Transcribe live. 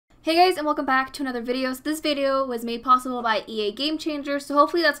Hey guys, and welcome back to another video. So this video was made possible by EA Game Changers, so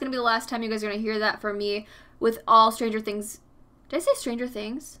hopefully that's going to be the last time you guys are going to hear that from me with all Stranger Things. Did I say Stranger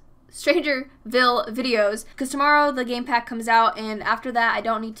Things? StrangerVille videos, because tomorrow the game pack comes out, and after that I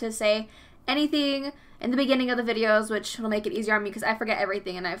don't need to say anything in the beginning of the videos, which will make it easier on me because I forget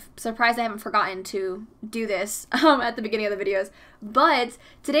everything, and I'm surprised I haven't forgotten to do this at the beginning of the videos. But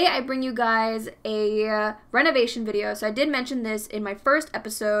today I bring you guys a renovation video. So I did mention this in my first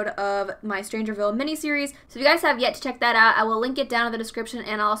episode of my StrangerVille miniseries. So if you guys have yet to check that out, I will link it down in the description,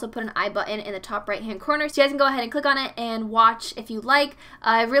 and I'll also put an I button in the top right hand corner, so you guys can go ahead and click on it and watch if you like.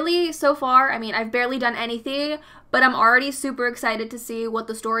 Really, so far, I mean, I've barely done anything, but I'm already super excited to see what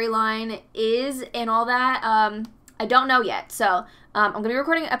the storyline is and all that. I don't know yet, so I'm going to be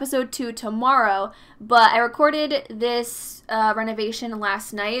recording episode 2 tomorrow, but I recorded this renovation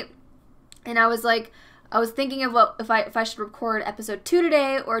last night, and I was thinking of what if I should record episode 2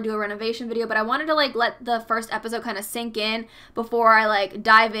 today or do a renovation video, but I wanted to let the first episode kind of sink in before I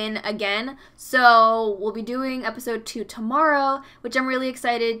dive in again. So we'll be doing episode 2 tomorrow, which I'm really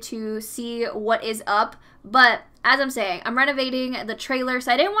excited to see what is up. But as I'm saying, I'm renovating the trailer,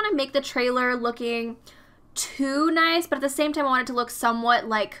 so I didn't want to make the trailer looking too nice, but at the same time I wanted to look somewhat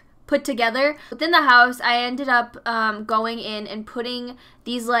put together. Within the house, I ended up going in and putting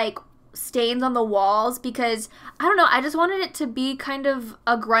these stains on the walls because, I don't know, I just wanted it to be kind of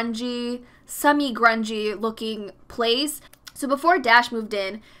a grungy, semi-grungy looking place. So before Dash moved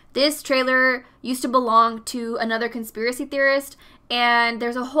in, this trailer used to belong to another conspiracy theorist, and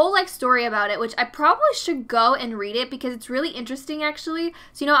there's a whole story about it, which I probably should go and read it because it's really interesting actually.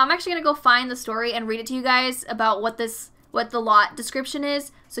 So I'm actually gonna go find the story and read it to you guys about what the lot description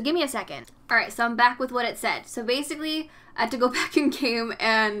is. So give me a second. Alright, so I'm back with what it said. So basically, I had to go back in game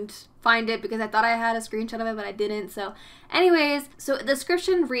and find it because I thought I had a screenshot of it, but I didn't. So anyways, so the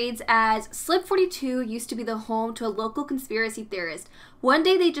description reads as, Slip 42 used to be the home to a local conspiracy theorist. One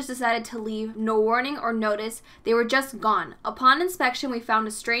day they just decided to leave, no warning or notice. They were just gone. Upon inspection, we found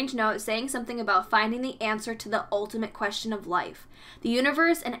a strange note saying something about finding the answer to the ultimate question of life, the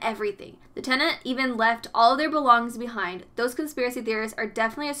universe, and everything. The tenant even left all of their belongings behind. Those conspiracy theorists are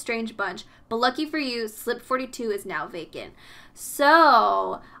definitely a strange bunch, but lucky for you, Slip 42 is now vacant.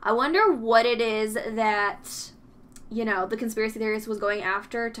 So I wonder what it is that, the conspiracy theorist was going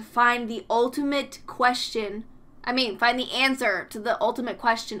after to find the ultimate question. Find the answer to the ultimate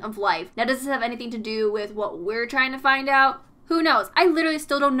question of life. Now, does this have anything to do with what we're trying to find out? Who knows? I literally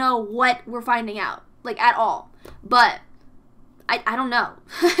still don't know what we're finding out, at all. But I don't know.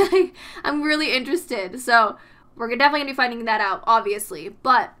 I'm really interested. So we're definitely gonna be finding that out, obviously.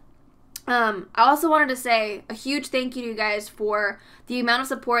 But I also wanted to say a huge thank you to you guys for the amount of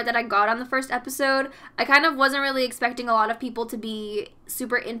support that I got on the first episode. I kind of wasn't really expecting a lot of people to be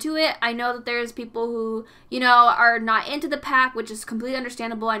super into it. I know that there's people who, are not into the pack, which is completely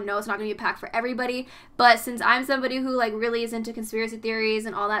understandable. I know it's not going to be a pack for everybody, but since I'm somebody who really is into conspiracy theories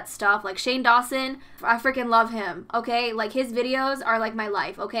and all that stuff, Shane Dawson, I freaking love him, okay? His videos are my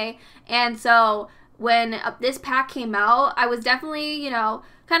life, okay? And so when this pack came out, I was definitely,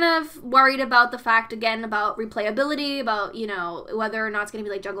 kind of worried about the fact, again, about replayability, about, whether or not it's going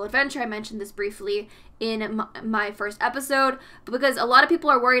to be Jungle Adventure. I mentioned this briefly in my first episode, but because a lot of people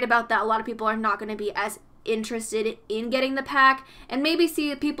are worried about that, a lot of people are not going to be as interested in getting the pack, and maybe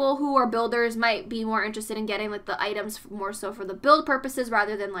see people who are builders might be more interested in getting the items more so for the build purposes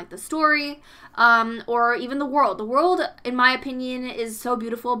rather than the story, or even the world. The world, in my opinion, is so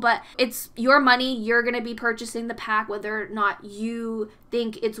beautiful, but it's your money. You're gonna be purchasing the pack whether or not you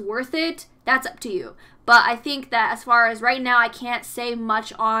think it's worth it. That's up to you. But I think that as far as right now, I can't say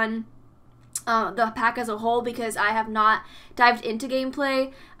much on the pack as a whole because I have not dived into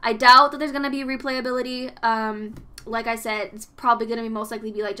gameplay. I doubt that there's going to be replayability. Like I said, it's probably going to be most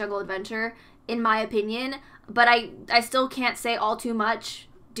likely be Jungle Adventure, in my opinion. But I still can't say all too much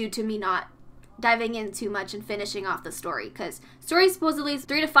due to me not diving in too much and finishing off the story. Because story supposedly is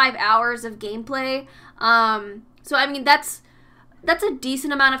 3 to 5 hours of gameplay. So, that's a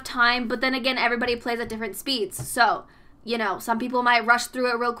decent amount of time. But then again, everybody plays at different speeds. So some people might rush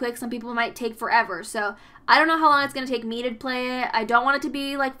through it real quick. Some people might take forever. So I don't know how long it's going to take me to play it. I don't want it to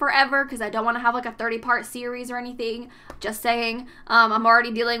be forever because I don't want to have a 30-part series or anything. Just saying. I'm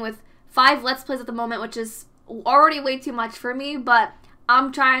already dealing with 5 Let's Plays at the moment, which is already way too much for me. But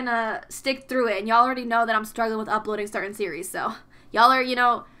I'm trying to stick through it. And y'all already know that I'm struggling with uploading certain series. So y'all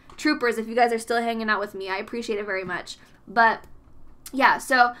are, troopers if you guys are still hanging out with me. I appreciate it very much. But yeah,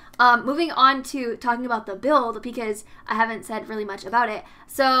 so moving on to talking about the build, because I haven't said really much about it.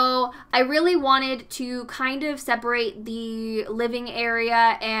 So I really wanted to kind of separate the living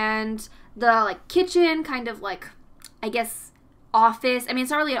area and the like kitchen, kind of like, I guess, office. I mean,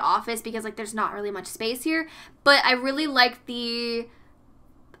 it's not really an office because like there's not really much space here, but I really like the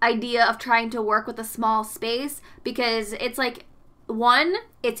idea of trying to work with a small space because it's like, one,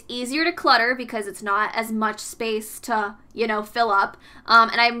 it's easier to clutter because it's not as much space to, you know, fill up.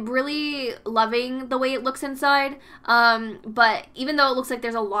 And I'm really loving the way it looks inside. But even though it looks like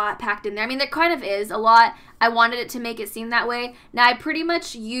there's a lot packed in there, I mean, there kind of is a lot. I wanted it to make it seem that way. Now, I pretty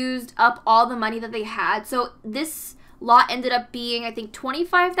much used up all the money that they had. So this lot ended up being, I think,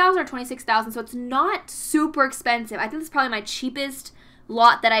 $25,000 or $26,000. So it's not super expensive. I think this is probably my cheapest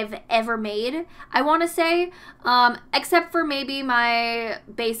lot that I've ever made, I want to say, except for maybe my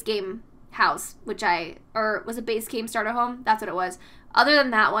base game house, or was it base game starter home? That's what it was. Other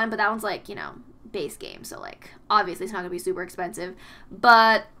than that one, but that one's like, you know, base game, so like obviously it's not gonna be super expensive.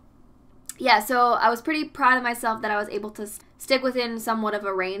 But yeah, so I was pretty proud of myself that I was able to stick within somewhat of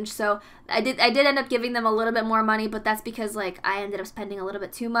a range. So I did end up giving them a little bit more money, but that's because like I ended up spending a little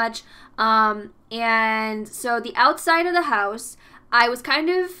bit too much. And so the outside of the house, I was kind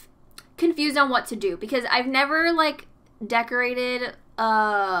of confused on what to do because I've never like decorated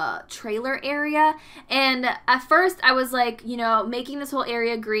a trailer area, and at first I was like, you know, making this whole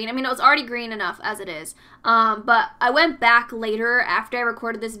area green. I mean, it was already green enough as it is, but I went back later after I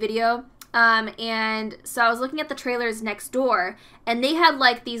recorded this video, and so I was looking at the trailers next door, and they had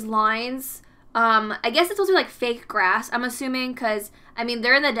like these lines. I guess it's supposed to be like fake grass, I'm assuming, because I mean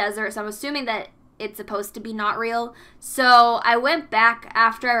they're in the desert, so I'm assuming that it's supposed to be not real. So I went back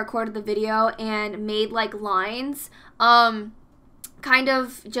after I recorded the video and made like lines, kind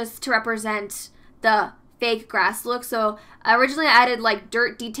of just to represent the fake grass look. So originally I added like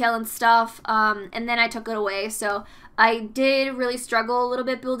dirt detail and stuff, and then I took it away. So I did really struggle a little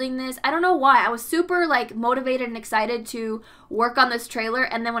bit building this. I don't know why. I was super like motivated and excited to work on this trailer,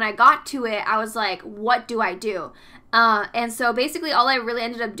 and then when I got to it, I was like, what do I do? And so basically all I really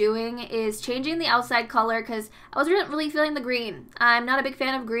ended up doing is changing the outside color because I wasn't really feeling the green. I'm not a big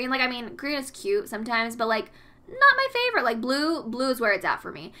fan of green. Like, I mean, green is cute sometimes, but like not my favorite. Like blue is where it's at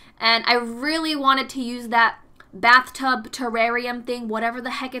for me. And I really wanted to use that bathtub terrarium thing, whatever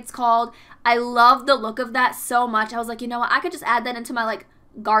the heck it's called. I love the look of that so much. I was like, you know what? I could just add that into my like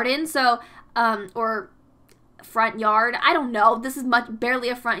garden. So, or front yard. I don't know. This is barely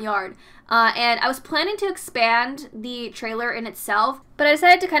a front yard. And I was planning to expand the trailer in itself, but I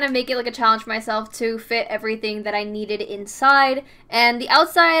decided to kind of make it like a challenge for myself to fit everything that I needed inside. And the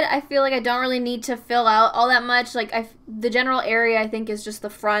outside, I feel like I don't really need to fill out all that much. Like the general area, I think, is just the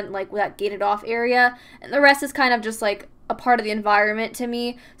front, like that gated off area, and the rest is kind of just like a part of the environment to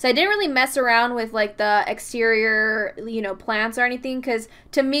me. So I didn't really mess around with like the exterior, you know, plants or anything, because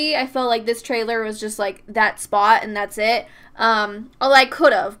to me I felt like this trailer was just like that spot and that's it. Although I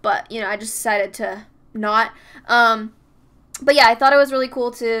could have, but you know, I just decided to not. But yeah, I thought it was really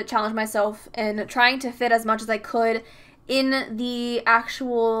cool to challenge myself and trying to fit as much as I could in the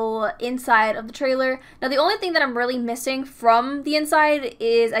actual inside of the trailer. Now, the only thing that I'm really missing from the inside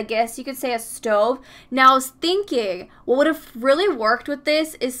is, I guess you could say, a stove. Now, I was thinking what would have really worked with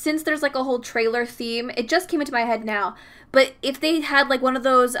this is, since there's like a whole trailer theme, it just came into my head now, but if they had like one of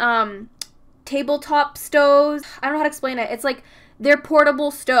those tabletop stoves, I don't know how to explain it. It's like they're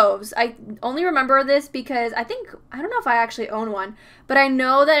portable stoves. I only remember this because I don't know if I actually own one, but I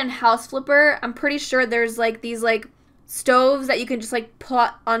know that in House Flipper, I'm pretty sure there's like these like stoves that you can just like put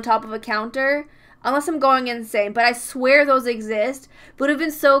on top of a counter, unless I'm going insane, but I swear those exist. But it would have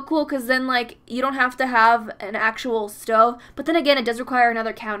been so cool because then like you don't have to have an actual stove, but then again it does require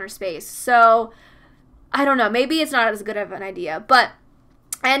another counter space, so I don't know, maybe it's not as good of an idea. But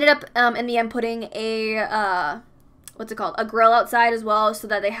I ended up in the end putting a what's it called, a grill outside as well, so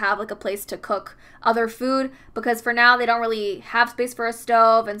that they have like a place to cook other food, because for now they don't really have space for a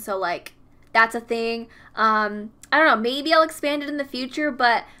stove, and so like that's a thing. I don't know, maybe I'll expand it in the future,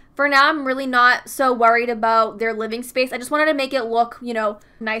 but for now I'm really not so worried about their living space. I just wanted to make it look, you know,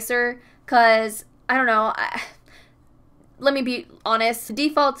 nicer, because I don't know, let me be honest, the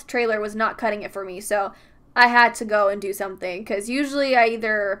default trailer was not cutting it for me, so I had to go and do something, because usually I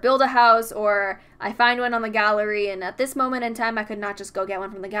either build a house or I find one on the gallery, and at this moment in time I could not just go get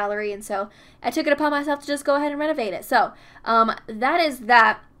one from the gallery, and so I took it upon myself to just go ahead and renovate it. So that is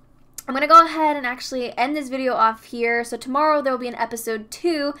that. I'm going to go ahead and actually end this video off here. So tomorrow there will be an episode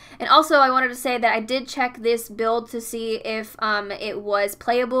 2. And also I wanted to say that I did check this build to see if it was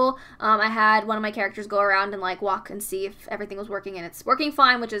playable. I had one of my characters go around and like walk and see if everything was working, and it's working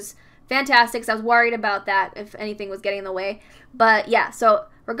fine, which is fantastic, because I was worried about that if anything was getting in the way. But yeah, so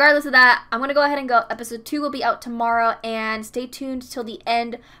regardless of that, I'm going to go ahead and go. Episode 2 will be out tomorrow, and stay tuned till the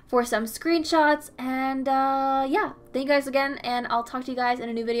end for some screenshots. And yeah, thank you guys again, and I'll talk to you guys in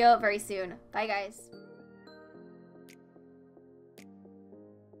a new video very soon. Bye, guys.